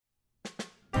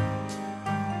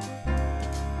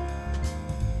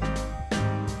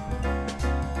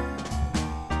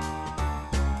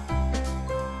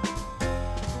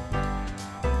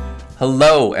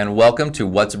Hello and welcome to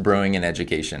What's Brewing in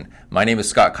Education. My name is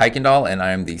Scott Kuykendall and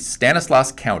I am the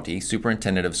Stanislaus County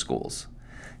Superintendent of Schools.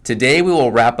 Today we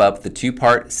will wrap up the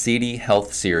two-part Seity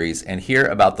Health series and hear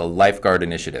about the Lifeguard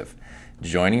initiative.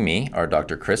 Joining me are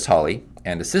Dr. Chris Hawley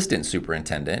and Assistant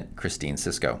Superintendent Christine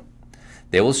Sisco.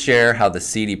 They will share how the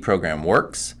Seity program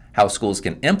works, how schools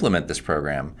can implement this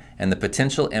program, and the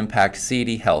potential impact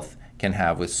Seity Health can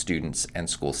have with students and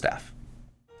school staff.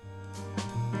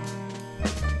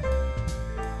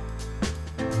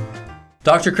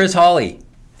 Dr. Chris Hawley,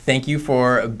 thank you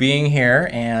for being here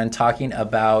and talking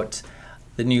about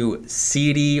the new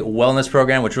Seity Wellness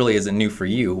Program, which really isn't new for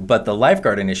you, but the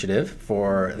Lifeguard initiative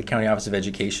for the County Office of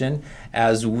Education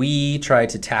as we try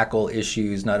to tackle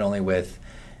issues not only with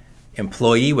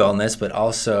employee wellness, but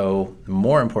also,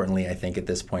 more importantly, I think at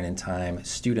this point in time,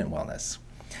 student wellness.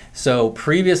 So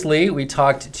previously, we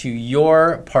talked to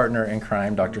your partner in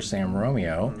crime, Dr. Sam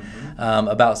Romeo,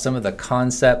 about some of the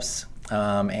concepts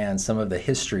and some of the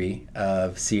history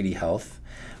of Seity Health.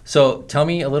 So tell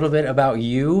me a little bit about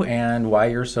you and why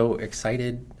you're so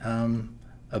excited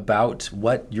about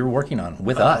what you're working on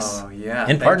with us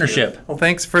in partnership. Well,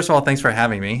 thanks. First of all, thanks for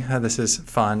having me. This is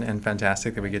fun and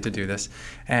fantastic that we get to do this.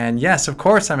 And yes, of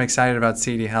course, I'm excited about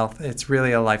Seity Health. It's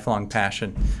really a lifelong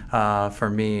passion for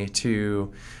me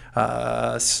to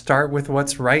start with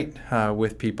what's right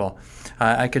with people.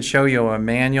 I could show you a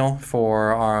manual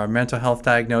for our mental health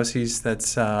diagnoses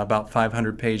that's about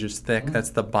 500 pages thick. That's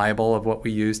the Bible of what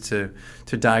we use to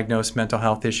diagnose mental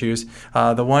health issues.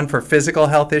 The one for physical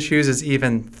health issues is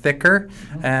even thicker.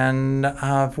 And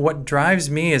what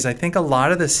drives me is I think a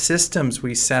lot of the systems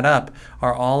we set up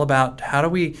are all about how do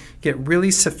we get really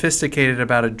sophisticated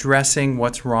about addressing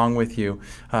what's wrong with you.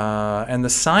 And the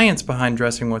science behind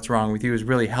addressing what's wrong with you is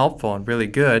really helpful and really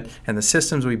good, and the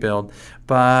systems we build.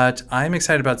 But I'm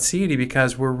excited about Seity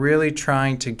because we're really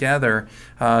trying together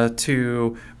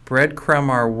to breadcrumb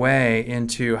our way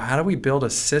into how do we build a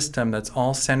system that's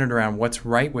all centered around what's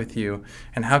right with you,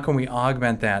 and how can we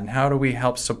augment that, and how do we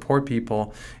help support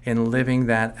people in living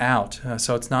that out.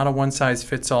 So it's not a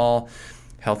one-size-fits-all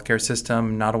healthcare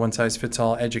system, not a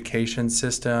one-size-fits-all education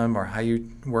system, or how you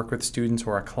work with students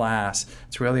or a class.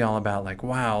 It's really all about like,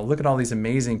 wow, look at all these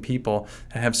amazing people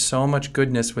that have so much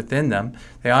goodness within them.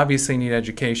 They obviously need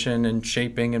education and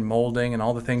shaping and molding and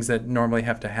all the things that normally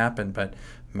have to happen, but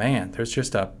man, there's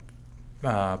just a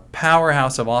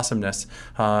powerhouse of awesomeness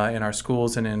in our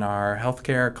schools and in our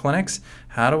healthcare clinics.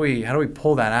 How do we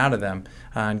pull that out of them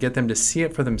and get them to see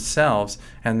it for themselves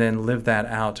and then live that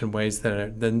out in ways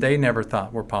that they never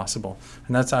thought were possible?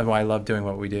 And that's why I love doing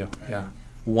what we do. Yeah.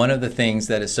 One of the things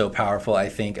that is so powerful, I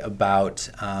think, about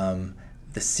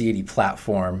the Seity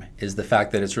platform is the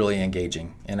fact that it's really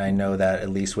engaging. And I know that at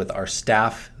least with our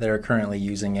staff that are currently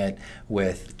using it,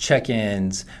 with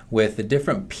check-ins, with the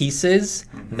different pieces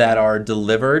that are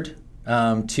delivered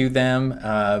to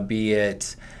them, be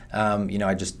it,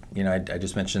 I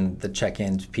just mentioned the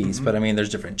check-in piece, but I mean, there's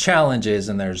different challenges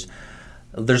and there's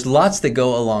lots that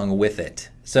go along with it.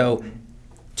 So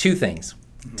two things.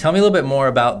 Tell me a little bit more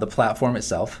about the platform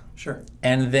itself. Sure.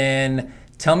 And then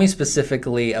tell me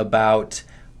specifically about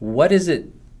how is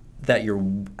it that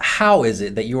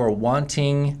you are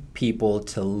wanting people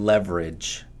to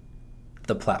leverage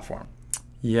the platform?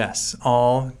 Yes,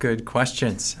 all good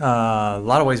questions. A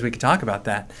lot of ways we could talk about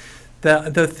that.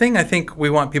 The thing I think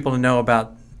we want people to know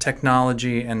about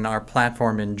technology and our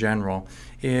platform in general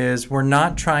is we're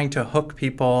not trying to hook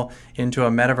people into a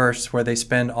metaverse where they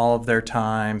spend all of their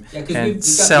time and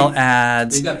sell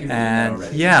ads. And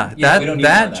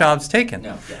that job's taken.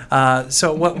 No,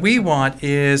 so what we want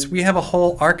is we have a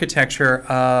whole architecture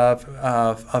of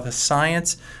a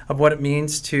science of what it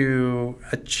means to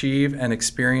achieve and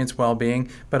experience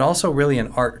well-being, but also really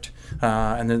an art.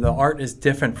 And the art is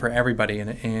different for everybody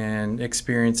in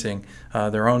experiencing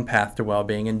their own path to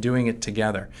well-being and doing it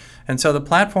together. And so the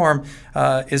platform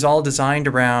is all designed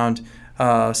around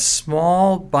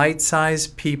small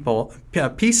bite-sized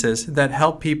pieces that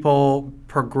help people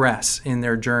progress in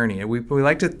their journey. We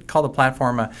like to call the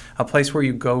platform a place where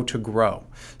you go to grow.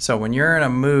 So when you're in a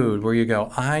mood where you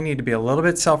go, I need to be a little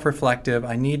bit self-reflective,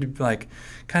 I need to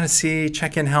kind of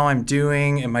check in how I'm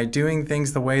doing. Am I doing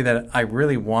things the way that I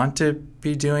really want to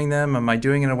be doing them? Am I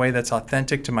doing it in a way that's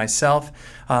authentic to myself?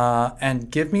 And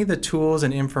give me the tools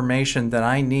and information that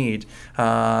I need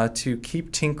to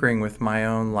keep tinkering with my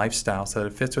own lifestyle so that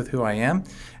it fits with who I am.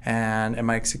 And am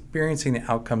I experiencing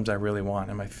the outcomes I really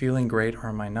want? Am I feeling great or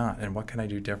am I not? And what can I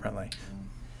do differently?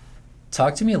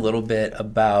 Talk to me a little bit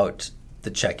about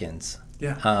the check-ins.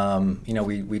 Yeah.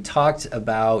 We talked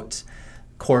about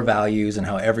core values and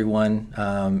how everyone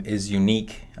is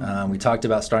unique. We talked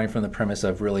about starting from the premise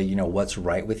of really, what's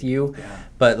right with you. Yeah.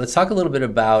 But let's talk a little bit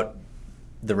about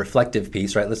the reflective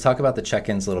piece, right? Let's talk about the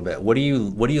check-ins a little bit. What are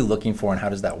you looking for, and how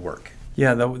does that work?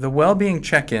 Yeah, the well-being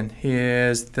check-in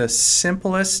is the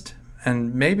simplest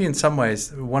and maybe in some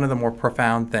ways one of the more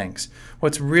profound things.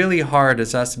 What's really hard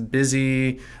is us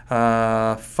busy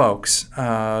folks,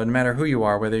 no matter who you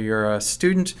are, whether you're a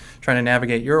student trying to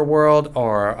navigate your world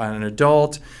or an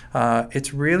adult,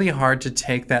 it's really hard to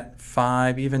take that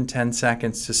 5, even 10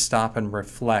 seconds to stop and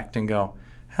reflect and go,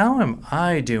 how am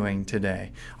I doing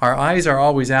today? Our eyes are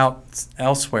always out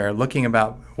elsewhere looking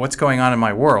about what's going on in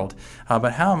my world,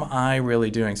 but how am I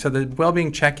really doing? So the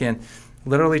well-being check-in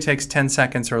literally takes 10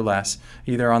 seconds or less,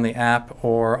 either on the app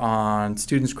or on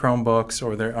students' Chromebooks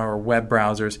or web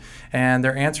browsers, and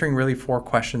they're answering really 4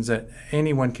 questions that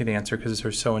anyone can answer because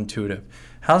they're so intuitive.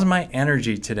 How's my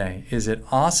energy today? Is it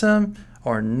awesome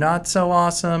or not so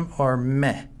awesome or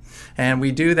meh? And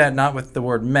we do that not with the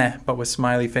word meh, but with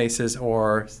smiley faces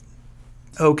or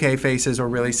okay faces or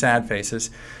really sad faces.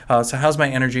 So how's my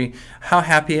energy? How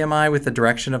happy am I with the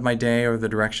direction of my day or the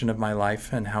direction of my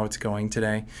life and how it's going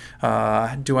today?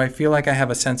 Do I feel like I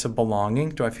have a sense of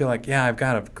belonging? Do I feel like, yeah, I've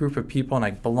got a group of people and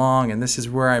I belong and this is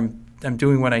where I'm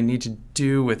doing what I need to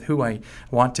do with who I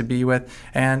want to be with?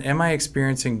 And am I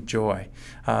experiencing joy?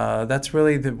 That's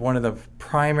really one of the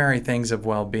primary things of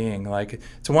well-being. Like,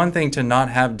 it's one thing to not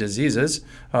have diseases,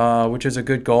 which is a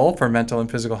good goal for mental and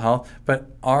physical health,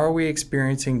 but are we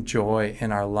experiencing joy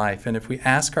in our life? And if we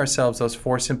ask ourselves those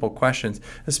 4 simple questions,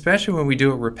 especially when we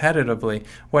do it repetitively,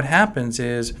 what happens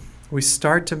is we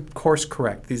start to course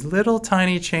correct. These little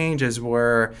tiny changes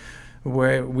where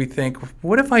we think,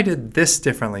 what if I did this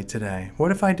differently today? What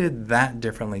if I did that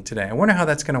differently today? I wonder how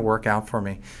that's going to work out for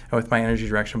me with my energy,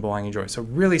 direction, belonging, joy. So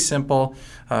really simple.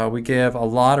 We give a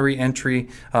lottery entry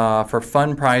for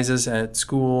fun prizes at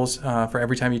schools for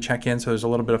every time you check in. So there's a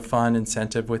little bit of fun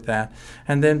incentive with that.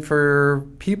 And then for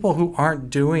people who aren't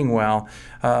doing well,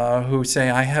 who say,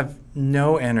 I have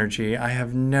no energy, I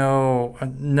have no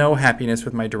happiness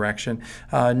with my direction,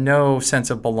 no sense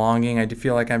of belonging, I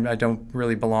feel like I don't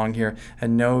really belong here,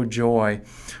 and no joy.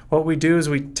 What we do is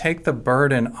we take the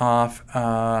burden off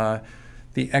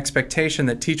the expectation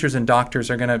that teachers and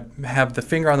doctors are going to have the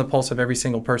finger on the pulse of every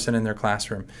single person in their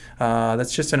classroom.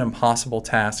 That's just an impossible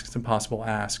task. It's an impossible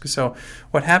ask. So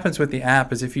what happens with the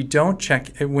app is if you don't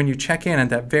when you check in at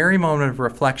that very moment of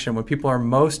reflection, when people are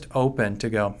most open to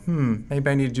go,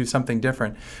 maybe I need to do something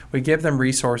different, we give them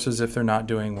resources if they're not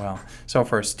doing well. So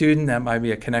for a student, that might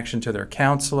be a connection to their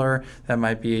counselor, that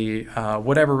might be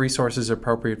whatever resources are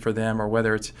appropriate for them, or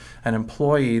whether it's an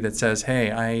employee that says,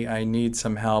 hey, I need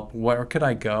some help. Where could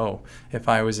I go if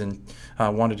I was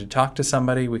wanted to talk to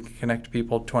somebody? We can connect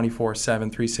people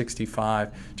 24/7,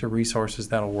 365 to resources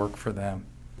that'll work for them.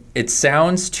 It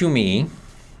sounds to me,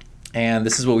 and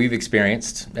this is what we've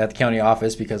experienced at the county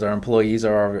office because our employees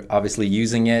are obviously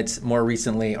using it more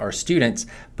recently, our students,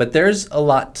 but there's a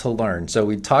lot to learn. So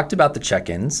we talked about the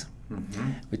check-ins.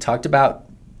 We talked about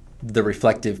the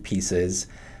reflective pieces.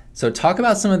 So talk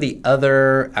about some of the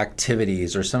other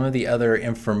activities or some of the other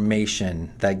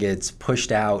information that gets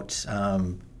pushed out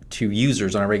to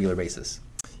users on a regular basis.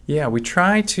 Yeah, we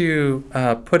try to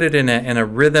put it in a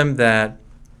rhythm that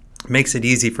makes it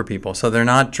easy for people so they're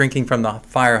not drinking from the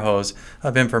fire hose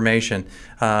of information.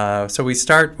 So we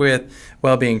start with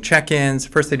well-being check-ins.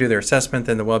 First they do their assessment,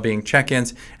 then the well-being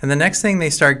check-ins. And the next thing they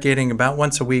start getting about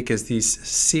once a week is these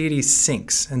Seity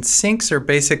syncs. And syncs are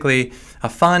basically a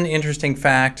fun, interesting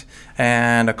fact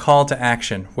and a call to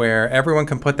action where everyone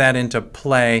can put that into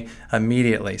play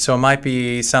immediately. So it might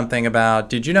be something about,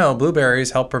 did you know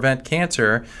blueberries help prevent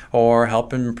cancer or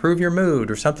help improve your mood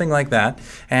or something like that?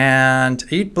 And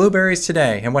eat blueberries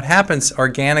today. And what happens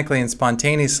organically and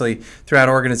spontaneously throughout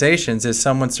organizations is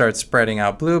someone starts spreading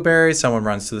out blueberries, someone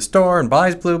runs to the store and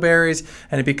buys blueberries,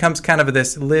 and it becomes kind of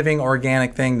this living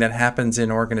organic thing that happens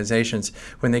in organizations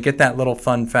when they get that little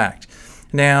fun fact.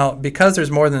 Now, because there's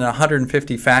more than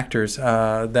 150 factors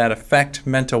that affect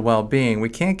mental well-being, we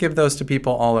can't give those to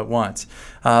people all at once.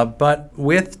 But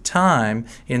with time,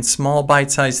 in small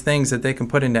bite-sized things that they can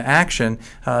put into action,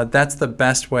 that's the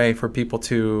best way for people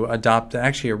to adopt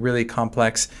actually a really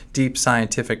complex, deep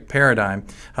scientific paradigm,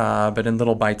 but in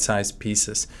little bite-sized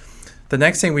pieces. The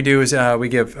next thing we do is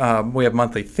we have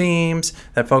monthly themes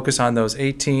that focus on those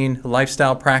 18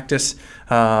 lifestyle practice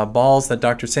balls that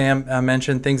Dr. Sam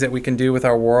mentioned, things that we can do with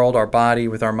our world, our body,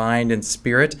 with our mind and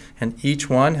spirit, and each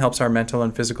one helps our mental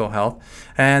and physical health.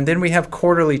 And then we have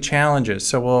quarterly challenges.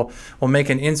 So we'll make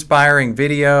an inspiring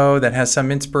video that has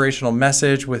some inspirational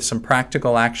message with some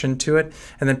practical action to it,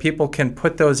 and then people can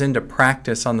put those into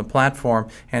practice on the platform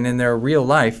and in their real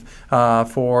life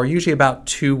for usually about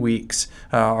 2 weeks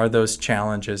are those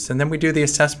challenges. And then we do the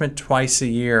assessment twice a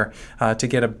year to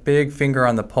get a big finger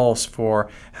on the pulse for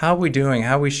how are we doing,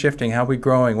 how are we shifting, how are we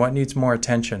growing, what needs more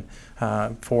attention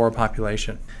for a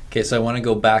population. Okay, so I want to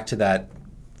go back to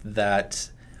that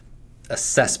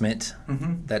assessment,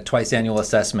 that twice annual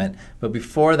assessment. But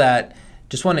before that,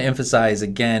 just want to emphasize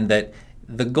again that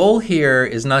the goal here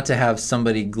is not to have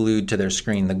somebody glued to their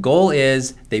screen. The goal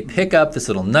is they pick up this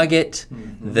little nugget,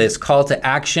 this call to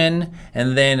action,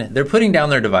 and then they're putting down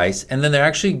their device, and then they're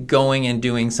actually going and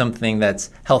doing something that's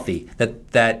healthy,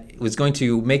 that was going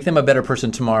to make them a better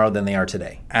person tomorrow than they are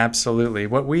today. Absolutely.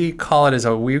 What we call it is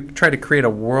we try to create a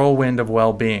whirlwind of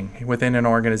well-being within an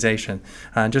organization.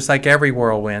 Just like every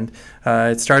whirlwind,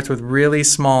 it starts with really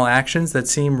small actions that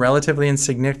seem relatively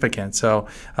insignificant. So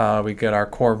we get our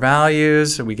core values,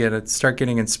 we start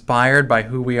getting inspired by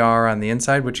who we are on the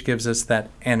inside, which gives us that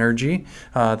energy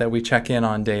that we check in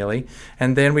on daily.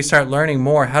 And then we start learning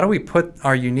more. How do we put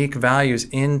our unique values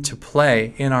into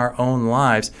play in our own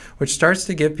lives, which starts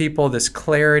to give people this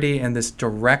clarity and this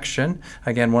direction.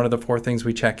 Again, one of the 4 things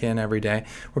we check in every day,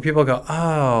 where people go,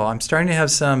 oh, I'm starting to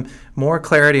have some more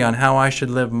clarity on how I should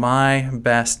live my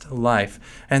best life.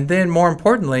 And then more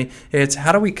importantly, it's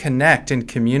how do we connect in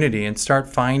community and start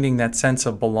finding that sense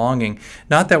of belonging.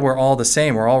 Not that we're all the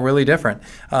same, we're all really different,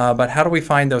 but how do we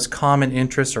find those common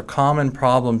interests or common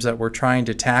problems that we're trying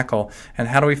to tackle, and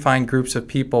how do we find groups of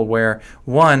people where,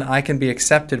 one, I can be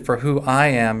accepted for who I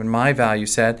am and my value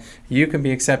set, you can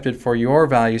be accepted for your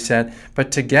value set,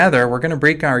 but together we're going to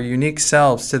bring our unique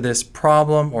selves to this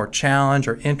problem or challenge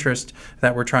or interest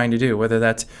that we're trying to do, whether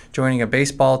that's joining a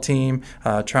baseball team,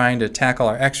 trying to tackle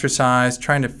our exercise,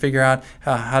 trying to figure out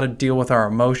how to deal with our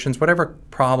emotions, whatever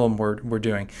problem we're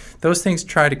doing. Those things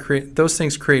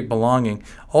create belonging.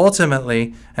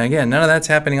 Ultimately, and again, none of that's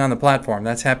happening on the platform.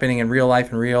 That's happening in real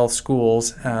life in real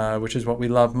schools, which is what we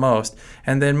love most.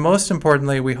 And then most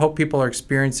importantly, we hope people are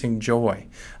experiencing joy,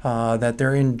 that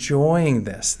they're enjoying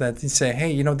this, that they say,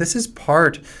 hey, this is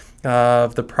part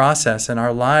of the process in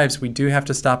our lives. We do have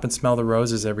to stop and smell the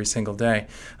roses every single day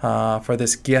for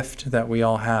this gift that we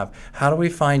all have. How do we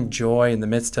find joy in the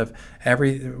midst of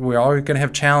we're all going to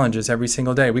have challenges every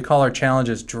single day. We call our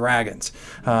challenges dragons.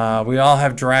 We all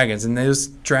have dragons, and those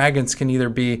dragons can either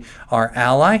be our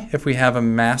ally if we have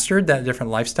them mastered, that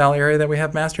different lifestyle area that we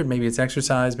have mastered. Maybe it's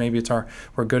exercise, maybe it's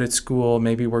we're good at school,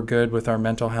 maybe we're good with our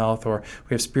mental health, or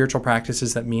we have spiritual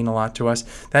practices that mean a lot to us.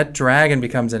 That dragon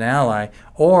becomes an ally.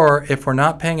 Or if we're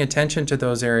not paying attention to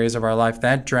those areas of our life,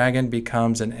 that dragon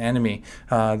becomes an enemy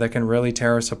that can really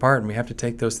tear us apart, and we have to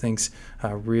take those things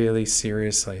really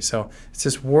seriously. So it's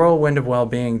this whirlwind of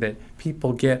well-being that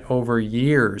people get over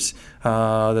years,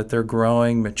 that they're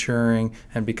growing, maturing,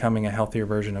 and becoming a healthier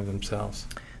version of themselves.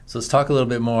 So let's talk a little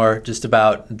bit more just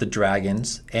about the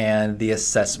dragons and the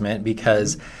assessment,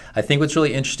 because I think what's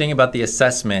really interesting about the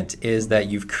assessment is that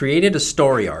you've created a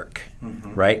story arc,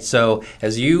 right? So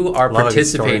as you are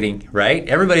participating, right?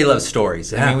 Everybody loves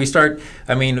stories. Yeah.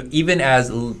 I mean, even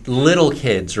as little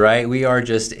kids, right? We are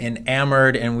just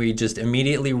enamored and we just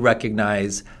immediately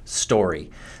recognize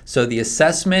story. So the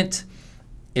assessment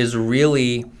is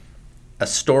really a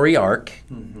story arc.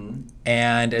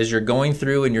 And as you're going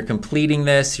through and you're completing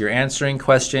this, you're answering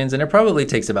questions, and it probably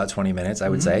takes about 20 minutes, I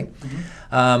would say.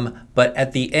 But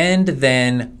at the end,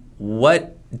 then,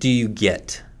 what do you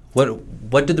get?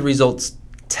 What do the results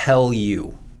tell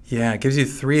you? Yeah, it gives you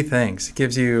 3 things. It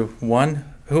gives you, 1,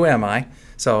 who am I?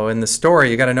 So in the story,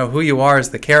 you got to know who you are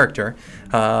as the character.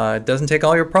 It doesn't take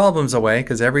all your problems away,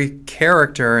 because every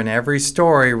character in every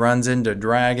story runs into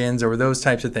dragons or those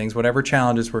types of things, whatever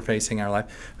challenges we're facing in our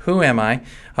life. Who am I?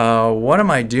 What am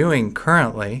I doing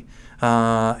currently?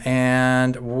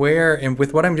 And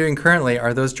with what I'm doing currently,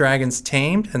 are those dragons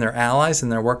tamed and they're allies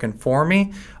and they're working for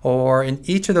me? Or in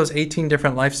each of those 18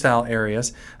 different lifestyle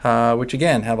areas, which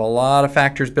again have a lot of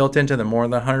factors built into them, more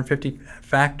than 150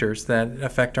 factors that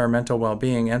affect our mental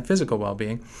well-being and physical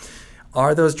well-being,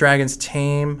 Are those dragons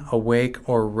tame, awake,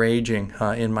 or raging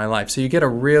in my life? So you get a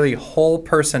really whole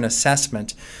person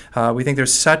assessment. We think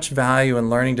there's such value in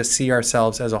learning to see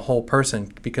ourselves as a whole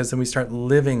person, because then we start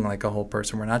living like a whole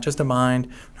person. We're not just a mind,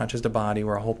 not just a body,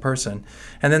 we're a whole person.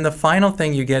 And then the final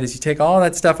thing you get is you take all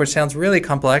that stuff, which sounds really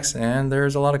complex, and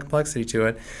there's a lot of complexity to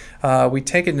it. We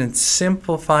take it and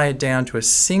simplify it down to a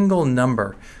single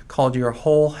number called your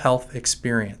whole health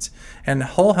experience. And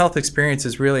whole health experience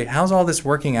is really, how's all this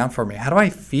working out for me? How do I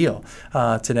feel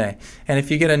today? And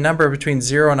if you get a number between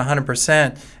 0 and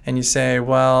 100% and you say,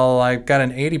 well, I've got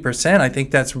an 80%, I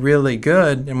think that's really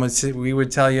good. And we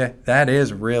would tell you that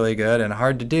is really good and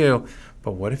hard to do.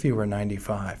 But what if you were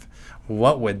 95?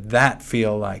 What would that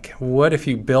feel like? What if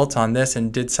you built on this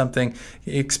and did something,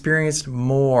 experienced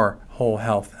more whole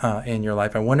health in your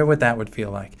life? I wonder what that would feel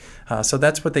like. So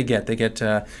that's what they get. They get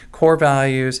core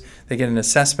values. They get an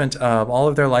assessment of all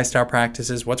of their lifestyle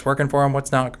practices, what's working for them,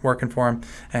 what's not working for them,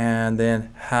 and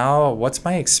then what's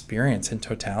my experience in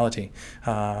totality?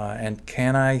 And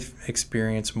can I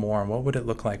experience more? And what would it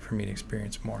look like for me to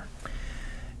experience more?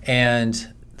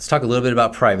 And let's talk a little bit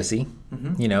about privacy.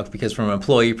 Because from an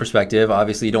employee perspective,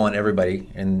 obviously you don't want everybody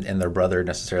and their brother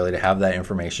necessarily to have that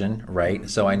information, right?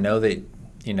 So I know that,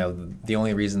 the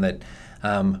only reason that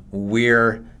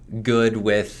we're good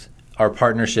with our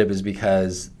partnership is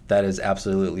because that has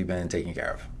absolutely been taken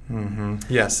care of.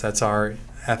 Yes, that's our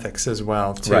ethics as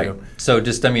well, too. Right. So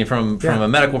just, from a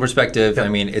medical perspective,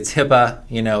 it's HIPAA,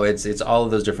 it's all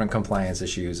of those different compliance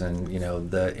issues, and,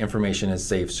 the information is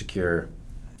safe, secure.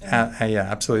 Yeah,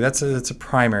 absolutely. That's a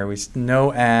primary.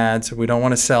 No ads. We don't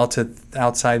want to sell to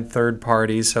outside third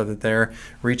parties so that they're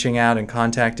reaching out and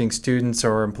contacting students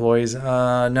or employees.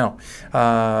 No.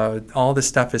 All this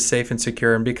stuff is safe and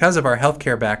secure. And because of our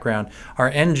healthcare background, our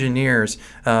engineers,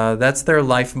 that's their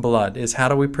lifeblood, is how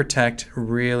do we protect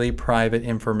really private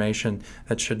information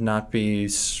that should not be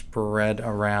spread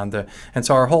around. And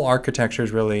so our whole architecture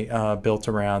is really built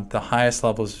around the highest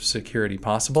levels of security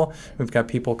possible. We've got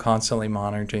people constantly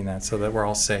monitoring that so that we're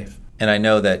all safe. And I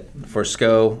know that for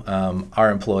SCOE, our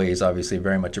employees obviously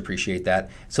very much appreciate that.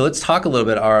 So let's talk a little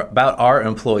bit about our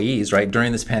employees, right,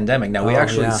 during this pandemic. Now, we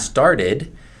actually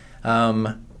started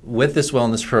with this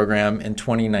wellness program in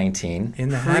 2019. In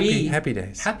the happy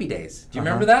days. Happy days. Do you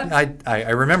remember that?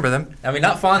 I remember them.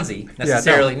 Not Fonzie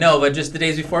necessarily, no, but just the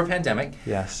days before pandemic.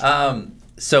 Yes.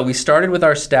 So we started with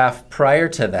our staff prior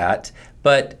to that,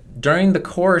 but during the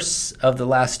course of the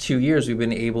last 2 years, we've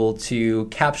been able to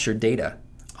capture data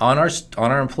on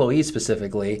our employees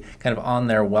specifically, kind of on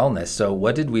their wellness. So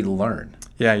what did we learn?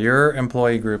 Yeah, your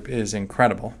employee group is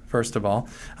incredible, first of all.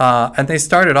 And they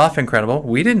started off incredible.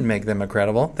 We didn't make them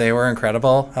incredible. They were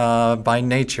incredible by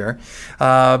nature.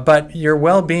 But your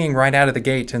well-being right out of the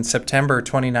gate in September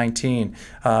 2019,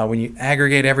 when you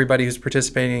aggregate everybody who's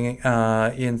participating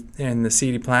in the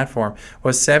Seity platform,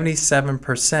 was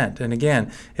 77%. And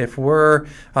again, if we're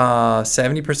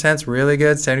 70% is really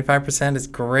good, 75% is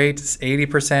great,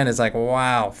 80% is like,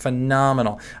 wow,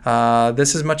 phenomenal.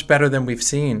 This is much better than we've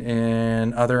seen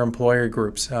in other employer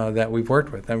groups that we've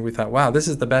worked with. And we thought, wow, this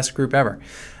is the best group ever.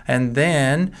 And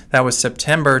then that was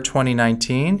September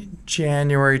 2019,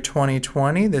 January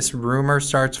 2020, this rumor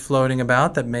starts floating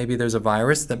about that maybe there's a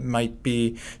virus that might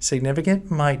be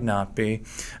significant, might not be.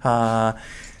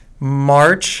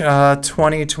 March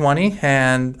 2020,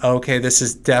 and okay, this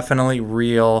is definitely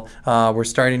real. We're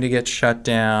starting to get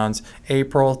shutdowns.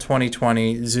 April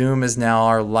 2020, Zoom is now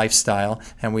our lifestyle,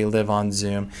 and we live on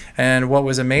Zoom. And what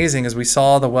was amazing is we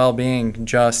saw the well-being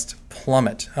just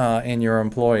plummet in your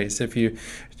employees.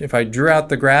 If I drew out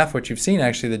the graph, which you've seen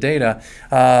actually, the data,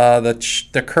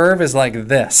 the curve is like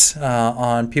this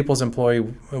on people's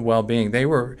employee well-being.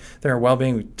 Their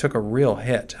well-being took a real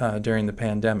hit during the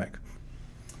pandemic.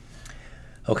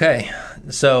 Okay,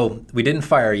 so we didn't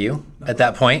fire you at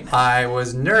that point. I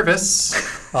was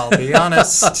nervous, I'll be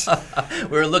honest. We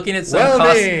were looking at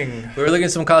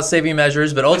some cost-saving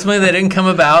measures, but ultimately they didn't come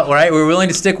about. Right? We were willing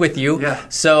to stick with you. Yeah.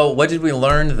 So what did we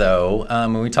learn, though?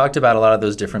 When we talked about a lot of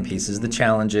those different pieces, the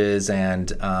challenges,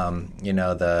 and all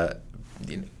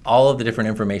of the different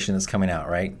information that's coming out,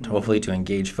 right? Mm-hmm. Hopefully to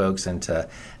engage folks and to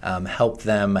help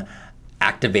them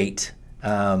activate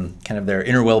kind of their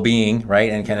inner well-being, right,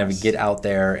 and kind of get out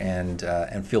there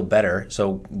and feel better.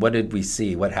 So what did we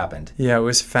see? What happened? Yeah, it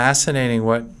was fascinating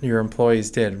what your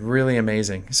employees did. Really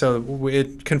amazing. So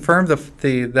it confirmed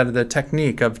the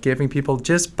technique of giving people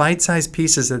just bite-sized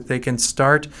pieces that they can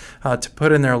start to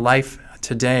put in their life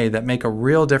today that make a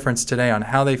real difference today on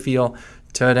how they feel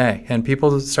today. And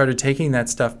people started taking that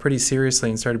stuff pretty seriously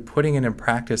and started putting it in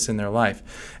practice in their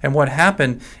life. And what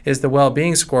happened is the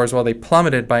well-being scores, while they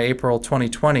plummeted by April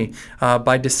 2020,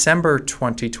 by December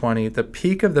 2020, the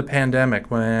peak of the pandemic,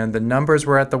 when the numbers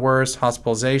were at the worst,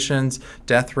 hospitalizations,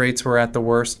 death rates were at the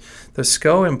worst, the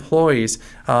SCOE employees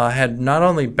had not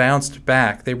only bounced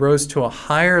back, they rose to a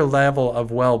higher level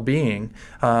of well-being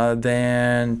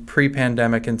than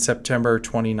pre-pandemic in September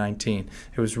 2019.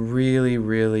 It was really,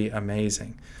 really amazing.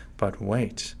 But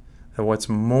wait, what's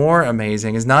more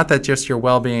amazing is not that just your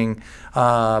well-being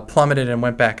plummeted and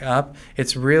went back up.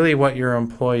 It's really what your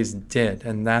employees did,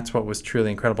 and that's what was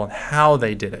truly incredible. And how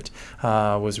they did it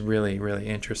was really, really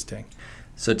interesting.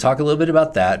 So talk a little bit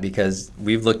about that, because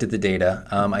we've looked at the data.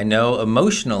 I know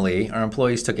emotionally our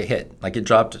employees took a hit. Like it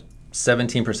dropped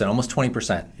 17%, almost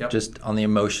 20%, just on the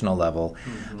emotional level.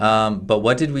 But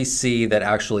what did we see that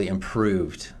actually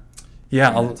improved?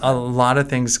 Yeah, a lot of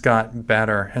things got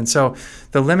better. And so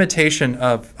the limitation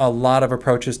of a lot of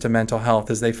approaches to mental health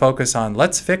is they focus on,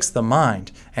 let's fix the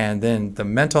mind, and then the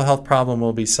mental health problem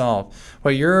will be solved.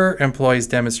 What your employees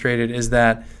demonstrated is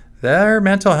that their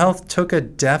mental health took a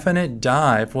definite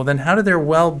dive. Well, then how did their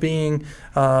well-being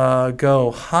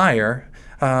go higher?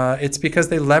 It's because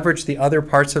they leveraged the other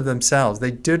parts of themselves.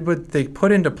 They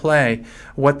put into play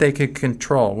what they could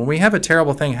control. When we have a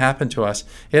terrible thing happen to us,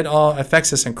 it all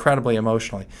affects us incredibly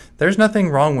emotionally. There's nothing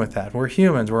wrong with that. We're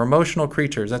humans. We're emotional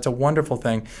creatures. That's a wonderful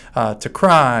thing to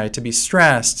cry, to be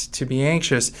stressed, to be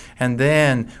anxious. And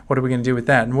then what are we going to do with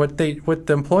that? And what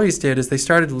the employees did is they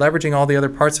started leveraging all the other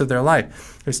parts of their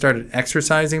life. They started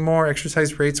exercising more.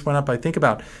 Exercise rates went up, I think,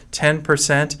 about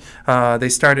 10%. They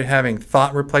started having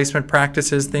thought replacement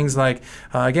practices, things like,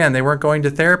 again, they weren't going to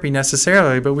therapy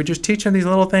necessarily, but we just teach them these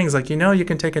little things like, you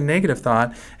can take a negative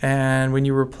thought, and when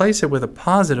you replace it with a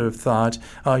positive thought,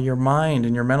 your mind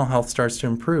and your mental health starts to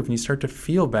improve, and you start to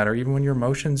feel better, even when your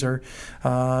emotions are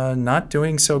not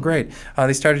doing so great.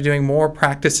 They started doing more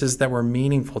practices that were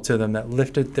meaningful to them, that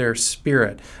lifted their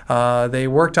spirit. They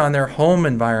worked on their home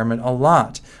environment a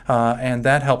lot, and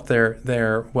that helped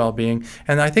their well-being.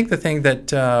 And I think the thing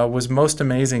that was most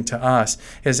amazing to us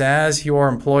is as your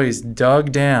employees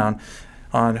dug down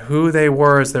on who they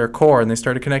were as their core, and they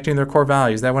started connecting their core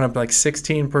values, that went up like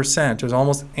 16%. It was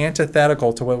almost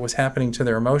antithetical to what was happening to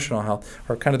their emotional health,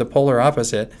 or kind of the polar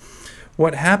opposite.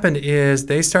 What happened is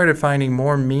they started finding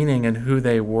more meaning in who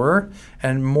they were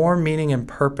and more meaning and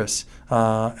purpose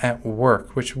at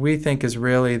work, which we think is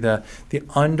really the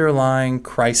underlying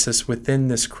crisis within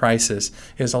this crisis,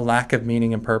 is a lack of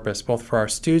meaning and purpose, both for our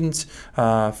students,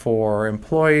 for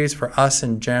employees, for us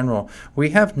in general.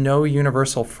 We have no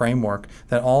universal framework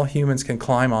that all humans can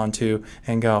climb onto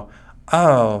and go,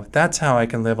 oh, that's how I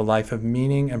can live a life of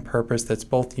meaning and purpose that's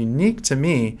both unique to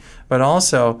me, but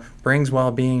also brings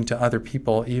well-being to other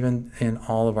people, even in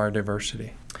all of our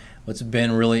diversity. What's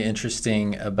been really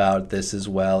interesting about this as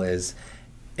well is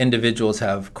individuals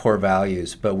have core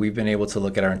values, but we've been able to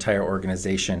look at our entire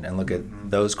organization and look at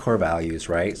those core values,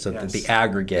 right? So the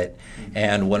aggregate.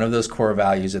 And one of those core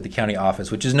values at the county office,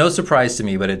 which is no surprise to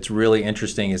me, but it's really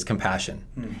interesting, is compassion.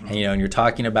 And and you're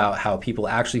talking about how people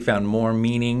actually found more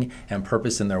meaning and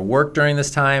purpose in their work during this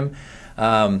time.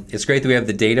 It's great that we have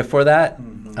the data for that,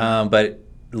 but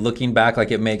looking back,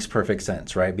 like, it makes perfect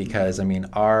sense, right? Because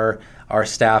our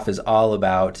staff is all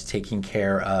about taking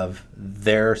care of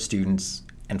their students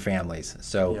and families.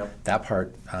 So that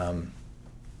part,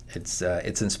 it's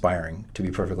inspiring, to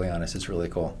be perfectly honest. It's really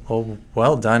cool.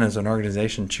 Well done as an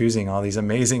organization, choosing all these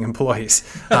amazing employees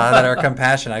that are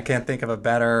compassionate. I can't think of a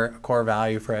better core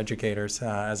value for educators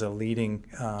as your leading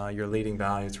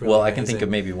value. It's really I can think of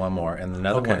maybe one more, and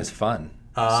another one is fun.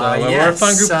 So we're a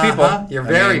fun group of people. You're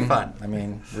very fun.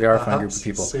 We are a fun group of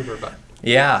people. Super fun.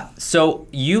 Yeah. So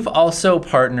you've also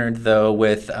partnered, though,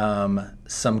 with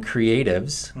some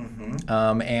creatives,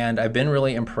 and I've been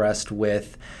really impressed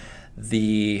with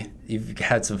you've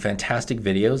had some fantastic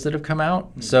videos that have come out.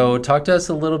 So talk to us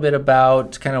a little bit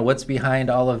about kind of what's behind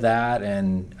all of that,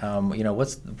 and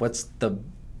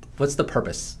what's the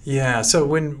purpose? Yeah, so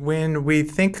when we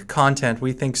think content,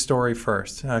 we think story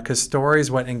first, because story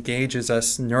is what engages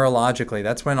us neurologically.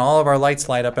 That's when all of our lights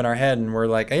light up in our head and we're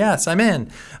like, yes, I'm in.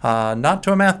 Not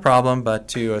to a math problem, but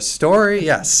to a story,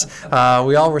 yes.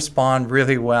 We all respond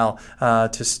really well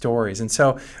to stories. And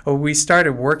so we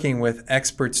started working with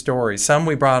expert stories. Some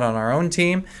we brought on our own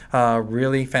team,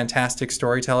 really fantastic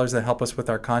storytellers that help us with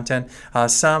our content.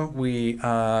 Some we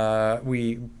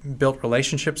built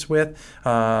relationships with.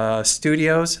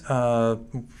 Studios,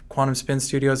 Quantum Spin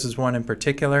Studios is one in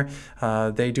particular.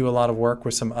 They do a lot of work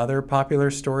with some other popular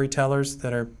storytellers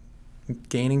that are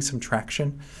gaining some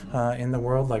traction in the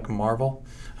world, like Marvel.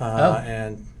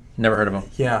 And never heard of them.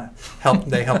 Yeah,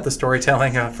 they help the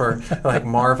storytelling for like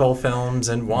Marvel films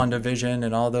and WandaVision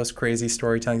and all those crazy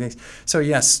storytelling things. So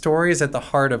yes, story is at the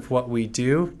heart of what we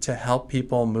do to help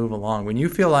people move along. When you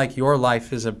feel like your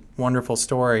life is a wonderful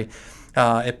story,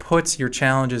 it puts your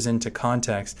challenges into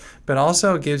context, but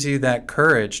also gives you that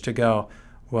courage to go,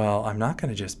 well, I'm not going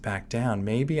to just back down.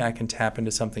 Maybe I can tap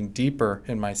into something deeper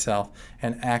in myself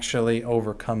and actually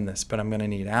overcome this. But I'm going to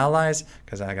need allies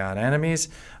because I got enemies.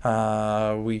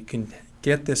 We can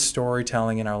get this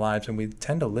storytelling in our lives, and we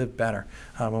tend to live better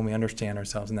when we understand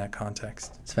ourselves in that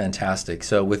context. It's fantastic.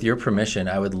 So with your permission,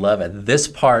 I would love at this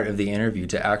part of the interview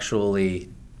to actually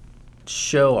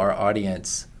show our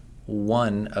audience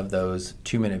one of those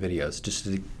 2-minute videos, just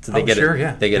so they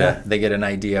get an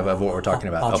idea of what we're talking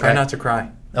about. I'll try not to cry.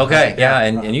 Okay, yeah,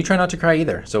 and you try not to cry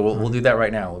either. So we'll do that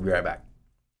right now. We'll be right back.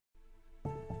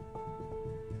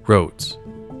 Roads.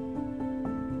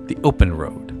 The open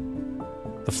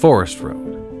road, the forest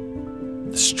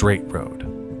road, the straight road,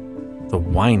 the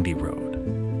windy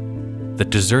road, the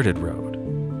deserted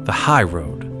road, the high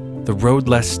road, the road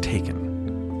less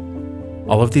taken.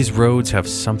 All of these roads have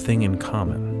something in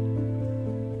common.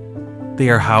 They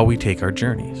are how we take our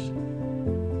journeys,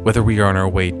 whether we are on our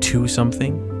way to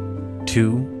something,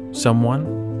 to someone,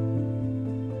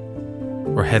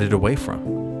 or headed away from.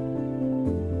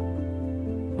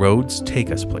 Roads take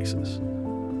us places,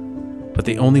 but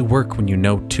they only work when you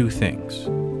know 2 things.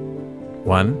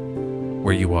 1,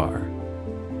 where you are,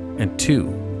 and 2,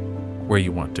 where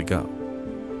you want to go.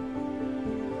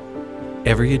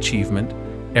 Every achievement,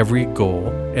 every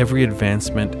goal, every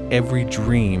advancement, every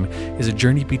dream is a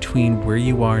journey between where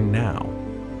you are now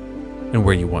and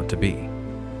where you want to be.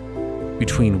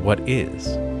 Between what is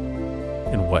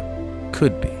and what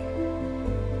could be.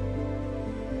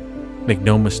 Make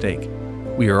no mistake,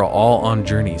 we are all on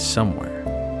journeys somewhere.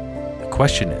 The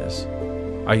question is,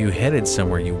 are you headed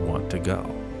somewhere you want to go?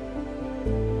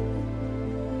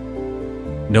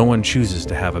 No one chooses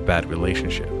to have a bad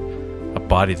relationship, a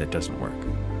body that doesn't work,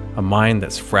 a mind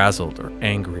that's frazzled or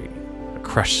angry, a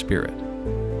crushed spirit.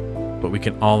 But we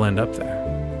can all end up there.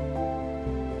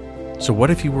 So what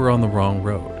if you were on the wrong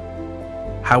road?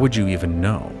 How would you even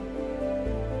know?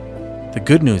 The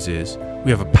good news is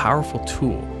we have a powerful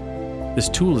tool. This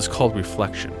tool is called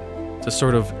reflection. It's a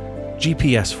sort of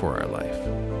GPS for our life.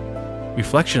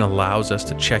 Reflection allows us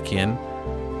to check in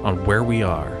on where we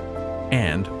are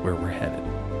and where we're headed.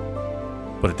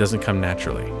 But it doesn't come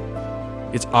naturally.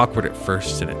 It's awkward at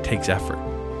first and it takes effort.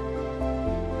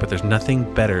 But there's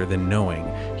nothing better than knowing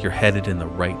you're headed in the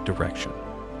right direction,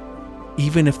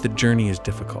 even if the journey is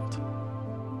difficult.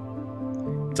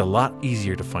 It's a lot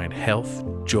easier to find health,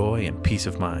 joy, and peace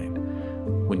of mind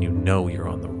when you know you're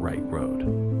on the right road.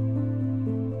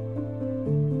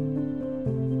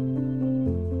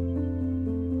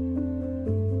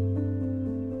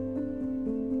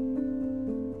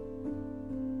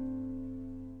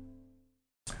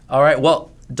 All right,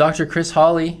 well, Dr. Chris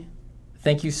Hawley,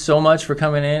 thank you so much for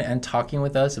coming in and talking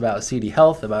with us about Seity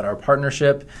Health, about our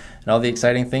partnership, and all the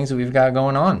exciting things that we've got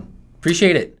going on.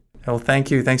 Appreciate it. Well, thank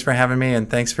you. Thanks for having me, and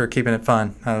thanks for keeping it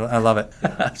fun. I love it.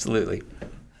 Absolutely.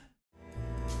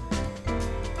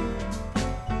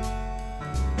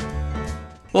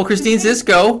 Well, Christine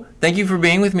Sisco, thank you for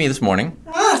being with me this morning.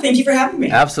 Thank you for having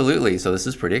me. Absolutely. So this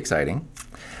is pretty exciting.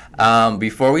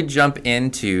 Before we jump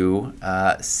into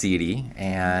Seity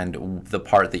and the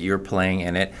part that you're playing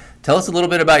in it, tell us a little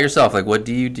bit about yourself. Like, what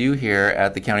do you do here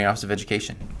at the County Office of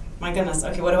Education? My goodness.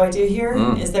 Okay, what do I do here?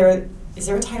 Is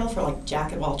there a title for like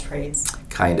jack of all trades?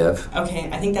 Kind of. Okay,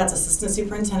 I think that's Assistant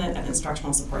Superintendent of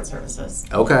Instructional Support Services.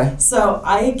 Okay. So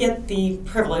I get the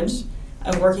privilege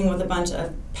of working with a bunch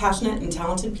of passionate and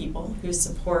talented people who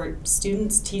support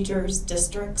students, teachers,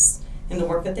 districts in the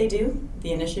work that they do,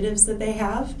 the initiatives that they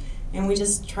have, and we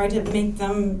just try to make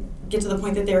them get to the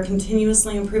point that they're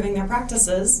continuously improving their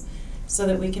practices so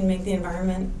that we can make the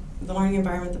learning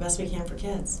environment the best we can for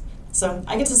kids. So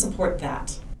I get to support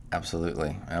that.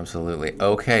 Absolutely, absolutely.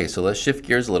 Okay, so let's shift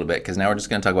gears a little bit because now we're just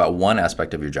going to talk about one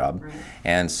aspect of your job. Right.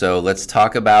 And so let's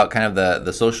talk about kind of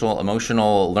the social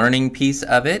emotional learning piece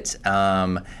of it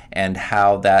and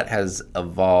how that has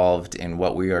evolved in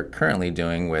what we are currently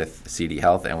doing with Seity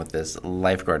Health and with this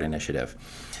Lifeguard initiative.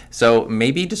 So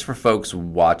maybe just for folks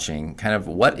watching, kind of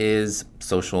what is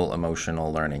social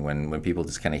emotional learning when people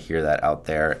just kind of hear that out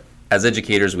there? As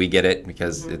educators, we get it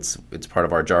because it's part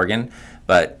of our jargon,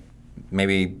 but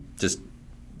maybe just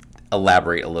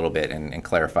elaborate a little bit and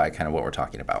clarify kind of what we're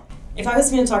talking about. If I was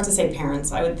going to talk to, say,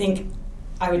 parents, I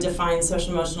would define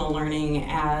social emotional learning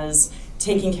as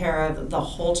taking care of the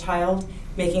whole child,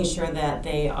 making sure that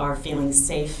they are feeling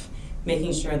safe,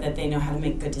 making sure that they know how to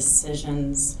make good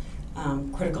decisions,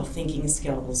 critical thinking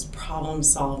skills, problem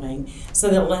solving, so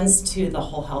that it lends to the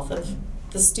whole health of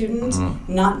the student,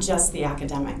 not just the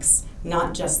academics,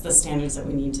 not just the standards that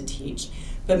we need to teach,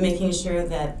 but making sure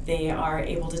that they are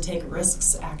able to take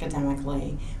risks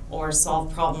academically or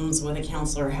solve problems with a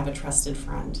counselor or have a trusted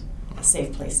friend, a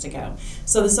safe place to go.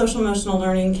 So the social emotional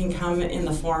learning can come in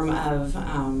the form of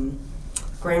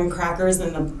graham crackers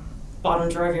in the bottom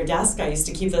drawer of your desk. I used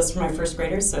to keep those for my first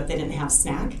graders so if they didn't have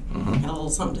snack, I had a little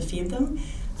something to feed them.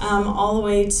 All the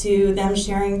way to them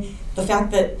sharing the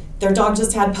fact that their dog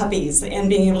just had puppies and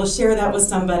being able to share that with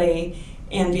somebody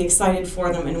and be excited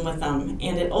for them and with them.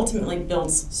 And it ultimately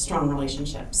builds strong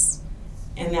relationships.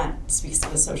 And that speaks to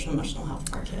the social emotional health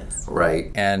of our kids.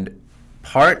 Right. And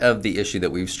part of the issue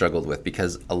that we've struggled with,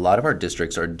 because a lot of our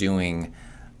districts are doing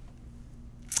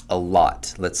a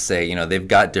lot. Let's say, you know, they've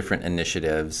got different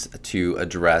initiatives to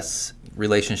address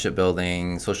relationship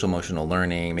building, social emotional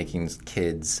learning, making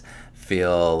kids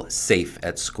feel safe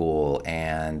at school,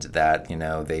 and that, you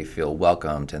know, they feel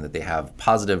welcomed and that they have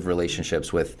positive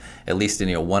relationships with at least, you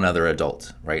know, one other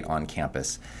adult right on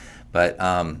campus. But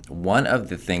one of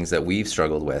the things that we've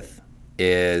struggled with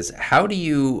is how do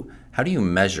you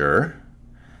measure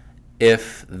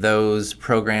if those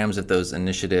programs, if those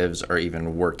initiatives are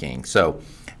even working? So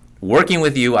working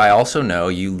with you, I also know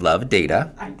you love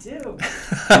data. I do.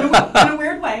 In a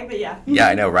weird way, but yeah. Yeah,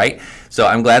 I know, right? So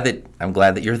I'm glad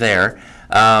that you're there.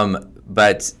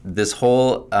 But this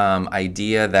whole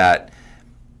idea that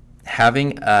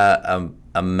having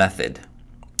a method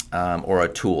or a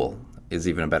tool is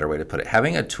even a better way to put it.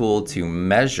 Having a tool to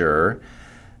measure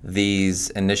these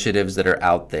initiatives that are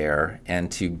out there and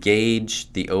to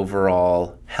gauge the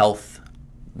overall health,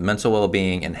 mental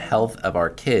well-being, and health of our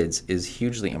kids is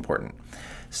hugely important.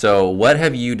 So what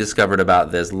have you discovered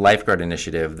about this Lifeguard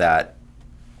initiative that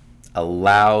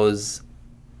allows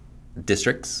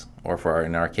districts, or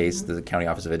in our case, the County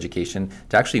Office of Education,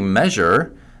 to actually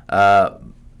measure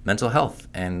mental health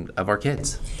of our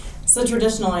kids? So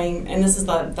traditionally, and this is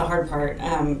the hard part,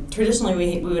 traditionally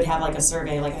we would have like a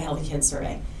survey, like a Healthy Kids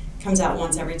survey. Comes out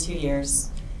once every 2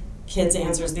 years. Kids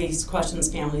answers these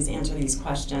questions, families answer these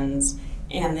questions,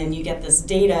 and then you get this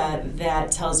data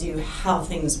that tells you how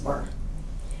things were.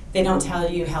 They don't tell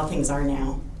you how things are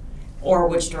now or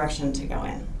which direction to go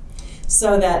in.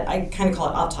 So that I kind of call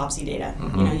it autopsy data.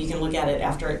 You know, you can look at it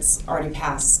after it's already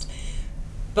passed.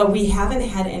 But we haven't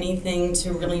had anything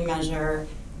to really measure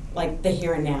like the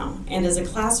here and now. And as a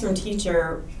classroom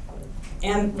teacher,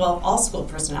 and well, all school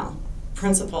personnel,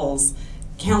 principals,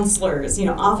 counselors, you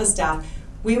know, office staff,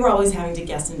 we were always having to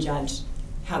guess and judge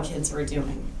how kids were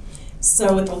doing.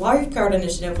 So with the Lifeguard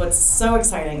initiative, what's so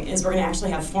exciting is we're going to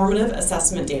actually have formative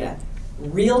assessment data,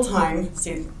 real time.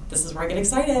 See, this is where I get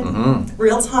excited.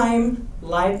 Real time,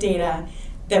 live data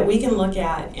that we can look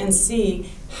at and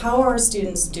see how are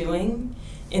students doing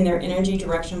in their energy,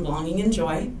 direction, belonging, and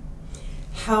joy.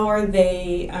 How are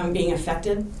they being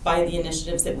affected by the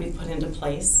initiatives that we've put into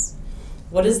place?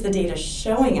 What is the data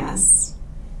showing us?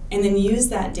 And then use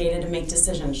that data to make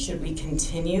decisions. Should we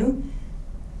continue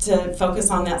to focus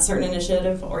on that certain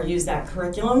initiative or use that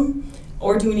curriculum?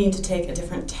 Or do we need to take a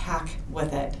different tack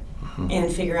with it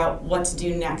and figure out what to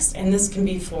do next? And this can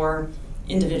be for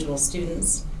individual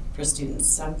students, for student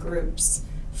subgroups,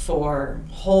 for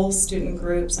whole student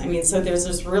groups. I mean, so there's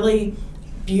this really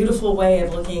beautiful way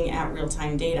of looking at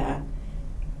real-time data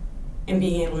and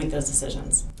being able to make those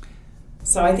decisions.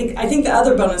 So I think the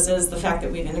other bonus is the fact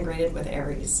that we've integrated with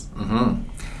Aries.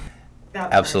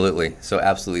 Absolutely.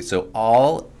 So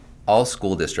all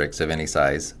school districts of any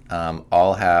size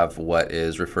all have what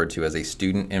is referred to as a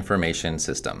student information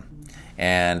system.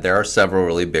 And there are several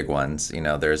really big ones. You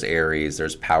know, there's Aries,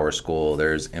 there's Power School,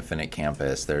 there's Infinite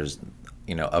Campus, there's,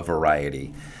 you know, a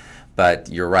variety. But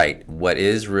you're right. What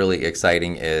is really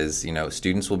exciting is, you know,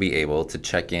 students will be able to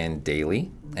check in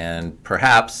daily and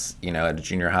perhaps, you know, at a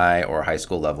junior high or high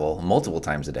school level multiple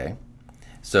times a day,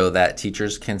 so that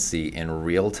teachers can see in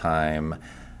real time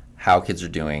how kids are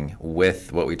doing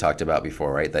with what we talked about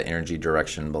before, right? The energy,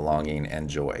 direction, belonging, and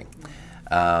joy.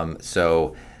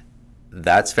 So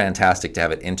that's fantastic to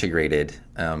have it integrated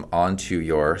onto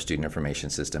your student information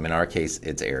system. In our case,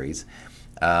 it's Aries.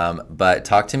 But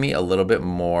talk to me a little bit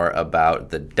more about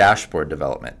the dashboard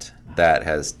development that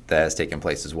has taken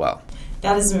place as well.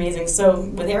 That is amazing. So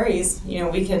with Aries, you know,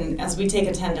 we can, as we take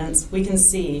attendance, we can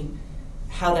see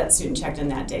how that student checked in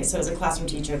that day. So as a classroom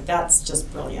teacher, that's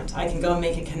just brilliant. I can go and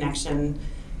make a connection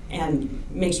and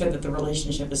make sure that the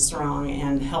relationship is strong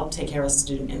and help take care of a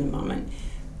student in the moment.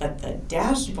 But the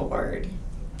dashboard,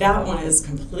 that one is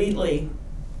completely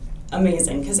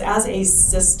amazing, because as a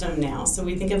system now, so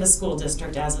we think of a school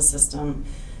district as a system,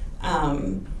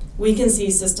 we can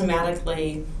see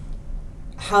systematically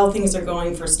how things are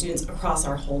going for students across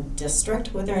our whole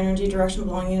district with their energy, direction,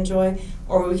 belonging, and joy,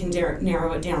 or we can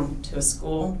narrow it down to a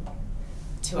school,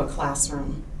 to a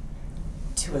classroom,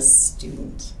 to a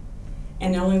student.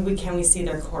 And not only can we see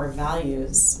their core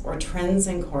values or trends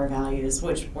in core values,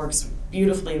 which works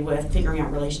beautifully with figuring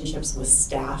out relationships with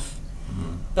staff,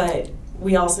 but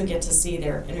we also get to see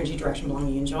their energy, direction,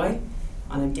 belonging, and joy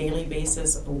on a daily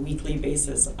basis, a weekly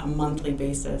basis, a monthly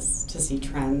basis, to see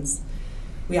trends.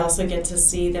 We also get to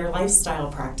see their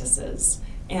lifestyle practices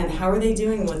and how are they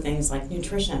doing with things like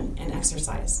nutrition and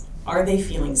exercise. Are they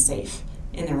feeling safe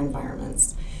in their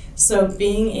environments? So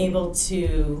being able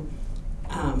to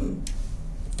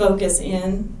focus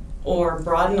in or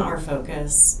broaden our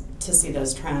focus to see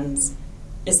those trends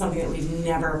is something that we've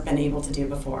never been able to do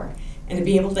before. And to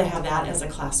be able to have that as a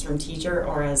classroom teacher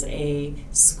or as a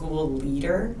school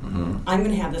leader, I'm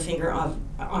going to have the finger on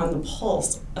the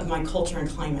pulse of my culture and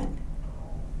climate.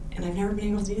 And I've never been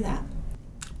able to do that.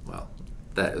 Well,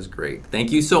 that is great.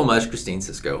 Thank you so much, Christine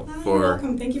Sisco. You're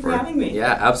welcome. Thank you for having me.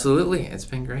 Yeah, absolutely. It's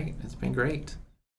been great. It's been great.